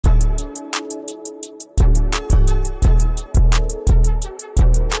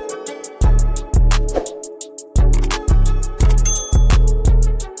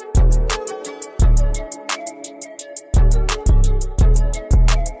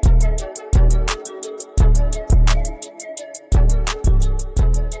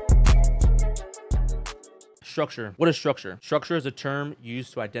structure. What is structure? Structure is a term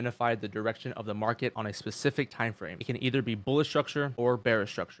used to identify the direction of the market on a specific time frame. It can either be bullish structure or bearish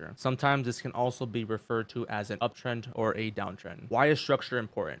structure. Sometimes this can also be referred to as an uptrend or a downtrend. Why is structure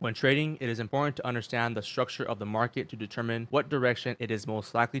important? When trading, it is important to understand the structure of the market to determine what direction it is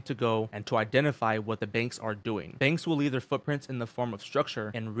most likely to go and to identify what the banks are doing. Banks will leave their footprints in the form of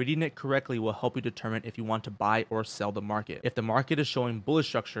structure, and reading it correctly will help you determine if you want to buy or sell the market. If the market is showing bullish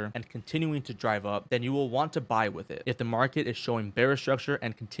structure and continuing to drive up, then you will want to buy with it. If the market is showing bearish structure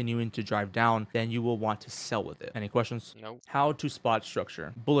and continuing to drive down, then you will want to sell with it. Any questions? Nope. How to spot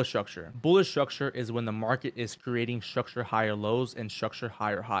structure. Bullish structure. Bullish structure is when the market is creating structure higher lows and structure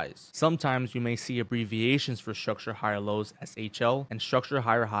higher highs. Sometimes you may see abbreviations for structure higher lows as HL and structure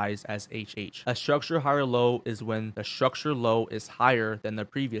higher highs as HH. A structure higher low is when the structure low is higher than the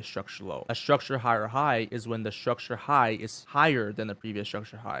previous structure low. A structure higher high is when the structure high is higher than the previous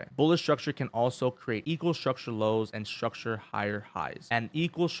structure high. Bullish structure can also create equal structure lows and structure higher highs. An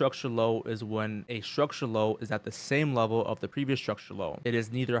equal structure low is when a structure low is at the same level of the previous structure low. It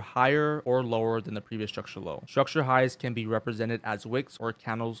is neither higher or lower than the previous structure low. Structure highs can be represented as wicks or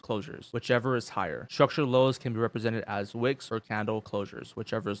candles closures, whichever is higher. Structure lows can be represented as wicks or candle closures,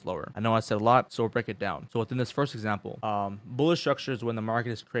 whichever is lower. I know I said a lot, so we'll break it down. So within this first example, bullish structure is when the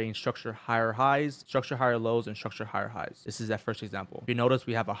market is creating structure higher highs, structure higher lows, and structure higher highs. This is that first example. If you notice,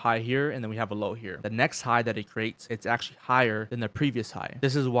 we have a high here and then we have a low here. The next high that it creates, it's actually higher than the previous high.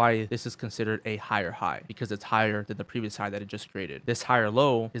 This is why this is considered a higher high, because it's higher than the previous high that it just created. This higher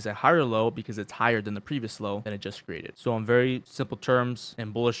low is a higher low because it's higher than the previous low that it just created. So in very simple terms,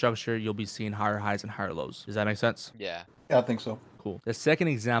 in bullish structure, you'll be seeing higher highs and higher lows. Does that make sense? Yeah. Yeah, I think so. Cool. The second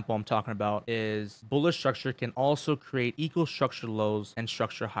example I'm talking about is bullish structure can also create equal structure lows and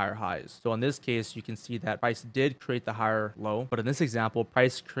structure higher highs. So in this case, you can see that price did create the higher low, but in this example,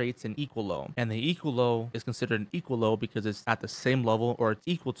 price creates an equal low. And the equal low is considered an equal low because it's at the same level or it's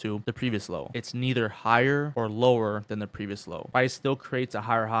equal to the previous low. It's neither higher or lower than the previous low. Price still creates a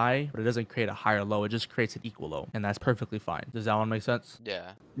higher high, but it doesn't create a higher low. It just creates an equal low. And that's perfectly fine. Does that one make sense?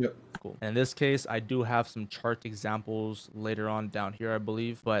 Yeah. Yep. Cool. And in this case, I do have some chart examples later on down here, I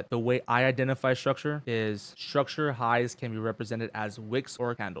believe. But the way I identify structure is structure highs can be represented as wicks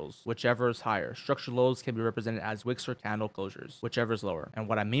or candles, whichever is higher. Structure lows can be represented as wicks or candle closures, whichever is lower. And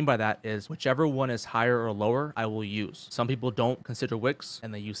what I mean by that is whichever one is higher or lower, I will use. Some people don't consider wicks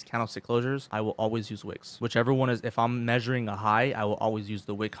and they use candlestick closures. I will always use wicks. Whichever one is, if I'm measuring a high, I will always use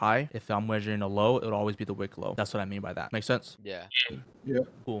the wick high. If I'm measuring a low, it'll always be the wick low. That's what I mean by that. Make sense? Yeah. Yep.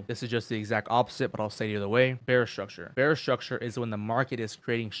 Cool. This is just the exact opposite, but I'll say it either way. Bearish structure. Bearish structure is when the market is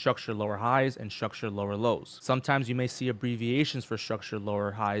creating structure lower highs and structure lower lows. Sometimes you may see abbreviations for structure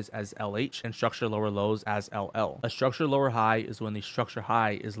lower highs as LH and structure lower lows as LL. A structure lower high is when the structure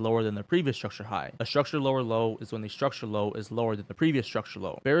high is lower than the previous structure high. A structure lower low is when the structure low is lower than the previous structure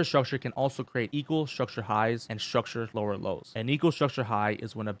low. Bearish structure can also create equal structure highs and structure lower lows. An equal structure high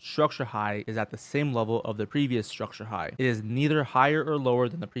is when a structure high is at the same level of the previous structure high. It is neither higher or lower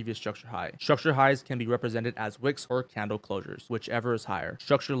than the previous structure high. Structure highs can be represented as wicks or candle closures, whichever is higher.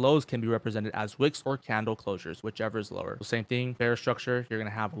 Structure lows can be represented as wicks or candle closures, whichever is lower. So same thing, bearish structure, you're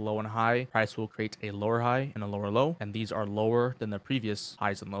going to have a low and a high. Price will create a lower high and a lower low, and these are lower than the previous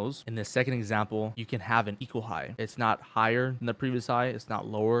highs and lows. In this second example, you can have an equal high. It's not higher than the previous high, it's not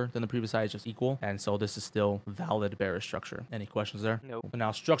lower than the previous high, it's just equal. And so this is still valid bearish structure. Any questions there? Nope.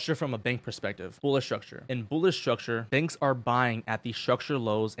 Now, structure from a bank perspective. Bullish structure. In bullish structure, banks are buying at the structure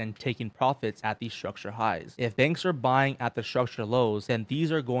lows and taking profits at the structure highs. If banks are buying at the structure lows, then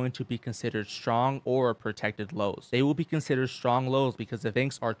these are going to be considered strong or protected lows. They will be considered strong lows because if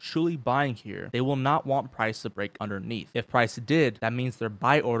banks are truly buying here, they will not want price to break underneath. If price did, that means their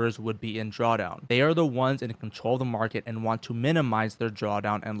buy orders would be in drawdown. They are the ones in control of the market and want to minimize their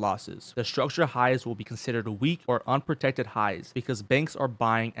drawdown and losses. The structure highs will be considered weak or unprotected highs because banks are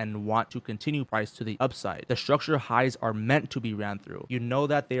buying and want to continue price to the upside. The structure highs are meant to be ran through. You know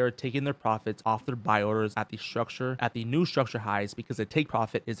that they are taking their profits off their buy orders at the new structure highs because the take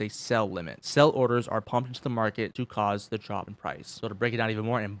profit is a sell limit. Sell orders are pumped into the market to cause the drop in price. So to break it down even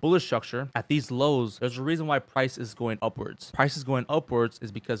more, in bullish structure, at these lows, there's a reason why price is going upwards. Price is going upwards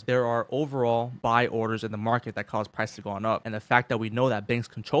is because there are overall buy orders in the market that cause price to go on up. And the fact that we know that banks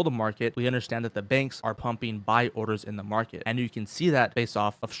control the market, we understand that the banks are pumping buy orders in the market. And you can see that based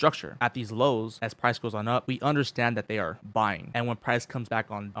off of structure. At these lows, as price goes on up, we understand that they are buying. And when price comes back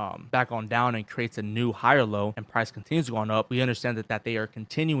on down and creates a new higher low and price continues going up, up, we understand that they are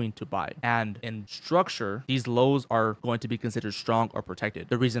continuing to buy. And in structure, these lows are going to be considered strong or protected.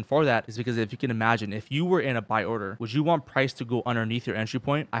 The reason for that is because if you can imagine, if you were in a buy order, would you want price to go underneath your entry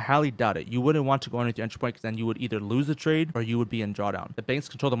point? I highly doubt it. You wouldn't want to go underneath your entry point because then you would either lose the trade or you would be in drawdown. The banks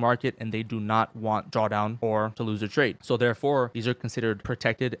control the market and they do not want drawdown or to lose a trade. So therefore, these are considered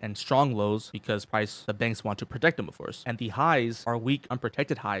protected and strong lows because the banks want to protect them, of course. And the highs are weak,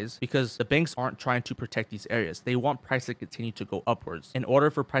 unprotected highs because the banks aren't trying to protect these areas. They want price to continue to go upwards. In order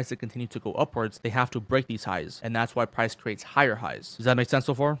for price to continue to go upwards, they have to break these highs. And that's why price creates higher highs. Does that make sense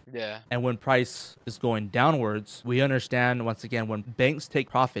so far? Yeah. And when price is going downwards, we understand once again, when banks take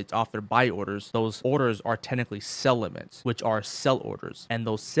profits off their buy orders, those orders are technically sell limits, which are sell orders. And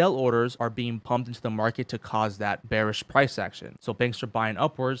those sell orders are being pumped into the market to cause that bearish price action. So banks are buying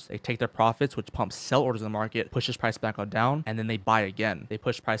upwards, they take their profits, which pumps sell orders in the market, pushes price back on down, and then they buy again. They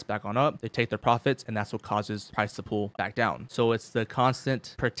push price back on up, they take their profits, and that's what causes price to pull back down. So it's the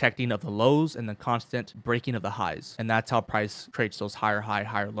constant protecting of the lows and the constant breaking of the highs. And that's how price creates those higher high,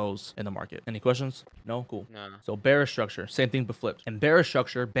 higher lows in the market. Any questions? No? Cool. No. So bearish structure, same thing but flipped. In bearish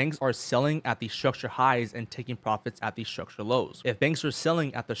structure, banks are selling at the structure highs and taking profits at the structure lows. If banks are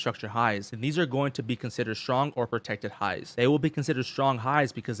selling at the structure highs, then these are going to be considered strong or protected highs. They will be considered strong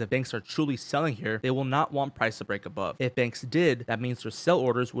highs because if banks are truly selling here, they will not want price to break above. If banks did, that means their sell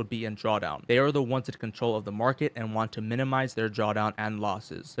orders would be in drawdown. They are the ones in control of the market and want to minimize their drawdown and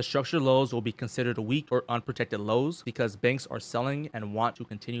losses. The structure lows will be considered weak or unprotected lows because banks are selling and want to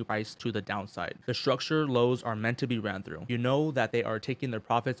continue price to the downside. The structure lows are meant to be ran through. You know that they are taking their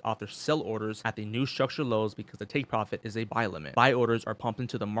profits off their sell orders at the new structure lows because the take profit is a buy limit. Buy orders are pumped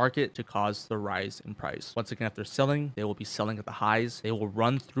into the market to cause the rise in price. Once again, if they're selling, they will be selling at the highs. They will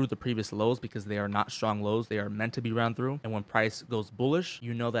run through the previous lows because they are not strong lows. They are meant to be run through. And when price goes bullish,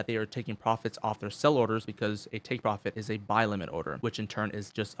 you know that they are taking profits off their sell orders because a take profit is a buy limit order, which in turn is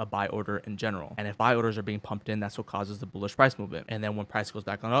just a buy order in general. And if buy orders are being pumped in, that's what causes the bullish price movement. And then when price goes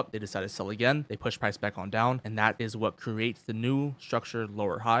back on up, they decide to sell again. They push price back on down. And that is what creates the new structure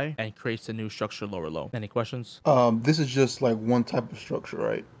lower high and creates the new structure lower low. Any questions? This is just like one type of structure,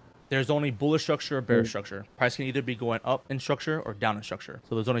 right? There's only bullish structure or bearish structure. Price can either be going up in structure or down in structure.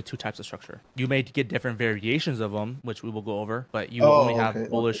 So there's only two types of structure. You may get different variations of them, which we will go over, but you will only have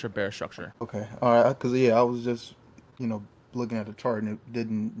bullish or bearish structure. Okay. All right. Because, yeah, I was just, looking at the chart and it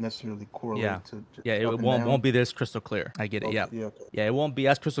didn't necessarily correlate to it won't be this crystal clear. I get it. Yeah, it won't be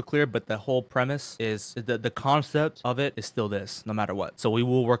as crystal clear, but the whole premise is the concept of it is still this, no matter what. So we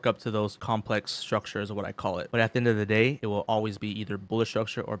will work up to those complex structures, is what I call it. But at the end of the day, it will always be either bullish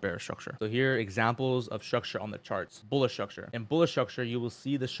structure or bearish structure. So here are examples of structure on the charts. Bullish structure. In bullish structure, you will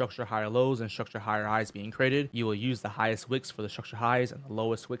see the structure higher lows and structure higher highs being created. You will use the highest wicks for the structure highs and the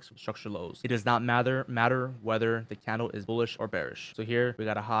lowest wicks for the structure lows. It does not matter whether the candle is bullish or bearish. So here we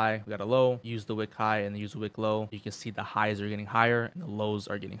got a high, we got a low, use the wick high and use the wick low. You can see the highs are getting higher and the lows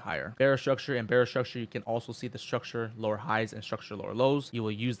are getting higher. Bearish structure, you can also see the structure lower highs and structure lower lows. You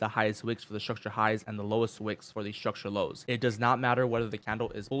will use the highest wicks for the structure highs and the lowest wicks for the structure lows. It does not matter whether the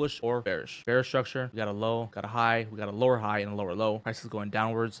candle is bullish or bearish. Bearish structure, we got a low, got a high, we got a lower high and a lower low. Price is going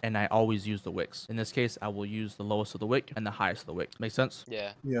downwards and I always use the wicks. In this case, I will use the lowest of the wick and the highest of the wick. Make sense?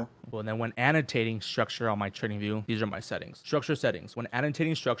 Yeah. Well, and then when annotating structure on my trading view, these are my settings. Structure settings. When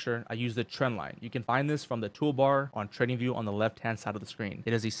annotating structure, I use the trend line. You can find this from the toolbar on trading view on the left-hand side of the screen.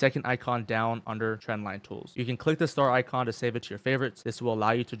 It is the second icon down under trend line tools. You can click the star icon to save it to your favorites. This will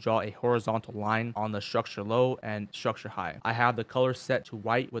allow you to draw a horizontal line on the structure low and structure high. I have the color set to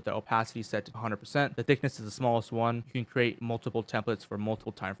white with the opacity set to 100%. The thickness is the smallest one. You can create multiple templates for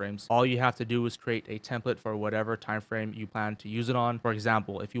multiple time frames. All you have to do is create a template for whatever time frame you plan to use it on. For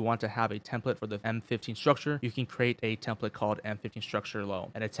example, if you want to have a template for the M15 structure, you can create a template called M15 structure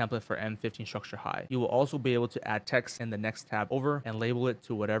low and a template for M15 structure high. You will also be able to add text in the next tab over and label it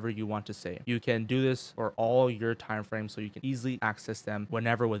to whatever you want to say. You can do this for all your time frames so you can easily access them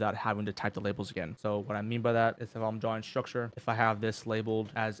whenever without having to type the labels again. So what I mean by that is if I'm drawing structure, if I have this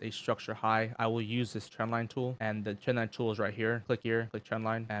labeled as a structure high, I will use this trend line tool, and the trend line tool is right here. Click here, click trend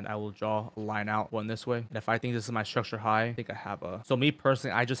line, and I will draw a line out going this way. And if I think this is my structure high, I think I have so me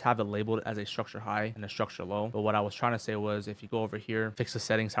personally, I just have it labeled as a structure high and a structure low. But what I was trying to say was if you go over here, fix the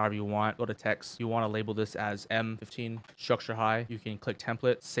settings however you want, go to text, you want to label this as M15 structure high, you can click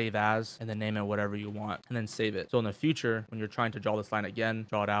template, save as, and then name it whatever you want and then save it. So in the future, when you're trying to draw this line again,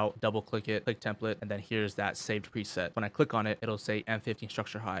 draw it out, double click it, click template, and then here's that saved preset. When I click on it, it'll say M15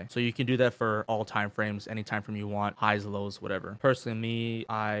 structure high. So you can do that for all time frames, any time frame you want, highs, lows, whatever. Personally, me,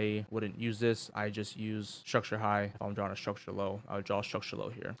 I wouldn't use this. I just use structure high. If I'm drawing a structure low, I would draw a structure low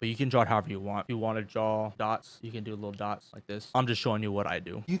here. But you can draw it however you want. If you want to draw dots, you can do little dots like this. I'm just showing you what I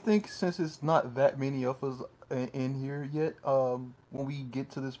do. You think since it's not that many of us in here yet, when we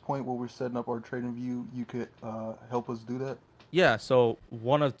get to this point where we're setting up our trading view, you could help us do that? Yeah, so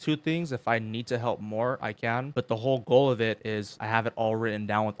one of two things. If I need to help more, I can. But the whole goal of it is I have it all written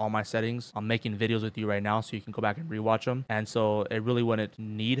down with all my settings. I'm making videos with you right now so you can go back and rewatch them. And so it really wouldn't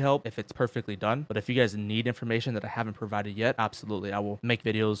need help if it's perfectly done. But if you guys need information that I haven't provided yet, absolutely. I will make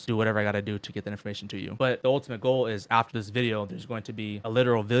videos, do whatever I got to do to get that information to you. But the ultimate goal is after this video, there's going to be a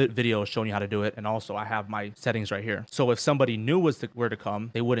literal video showing you how to do it. And also I have my settings right here. So if somebody knew where to come,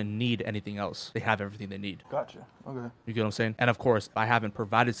 they wouldn't need anything else. They have everything they need. Gotcha. Okay. You get what I'm saying? And of course, if I haven't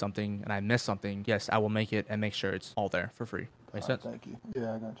provided something and I missed something, yes, I will make it and make sure it's all there for free. Make sense? Thank you.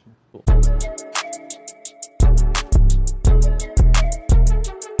 Yeah, I got you. Cool.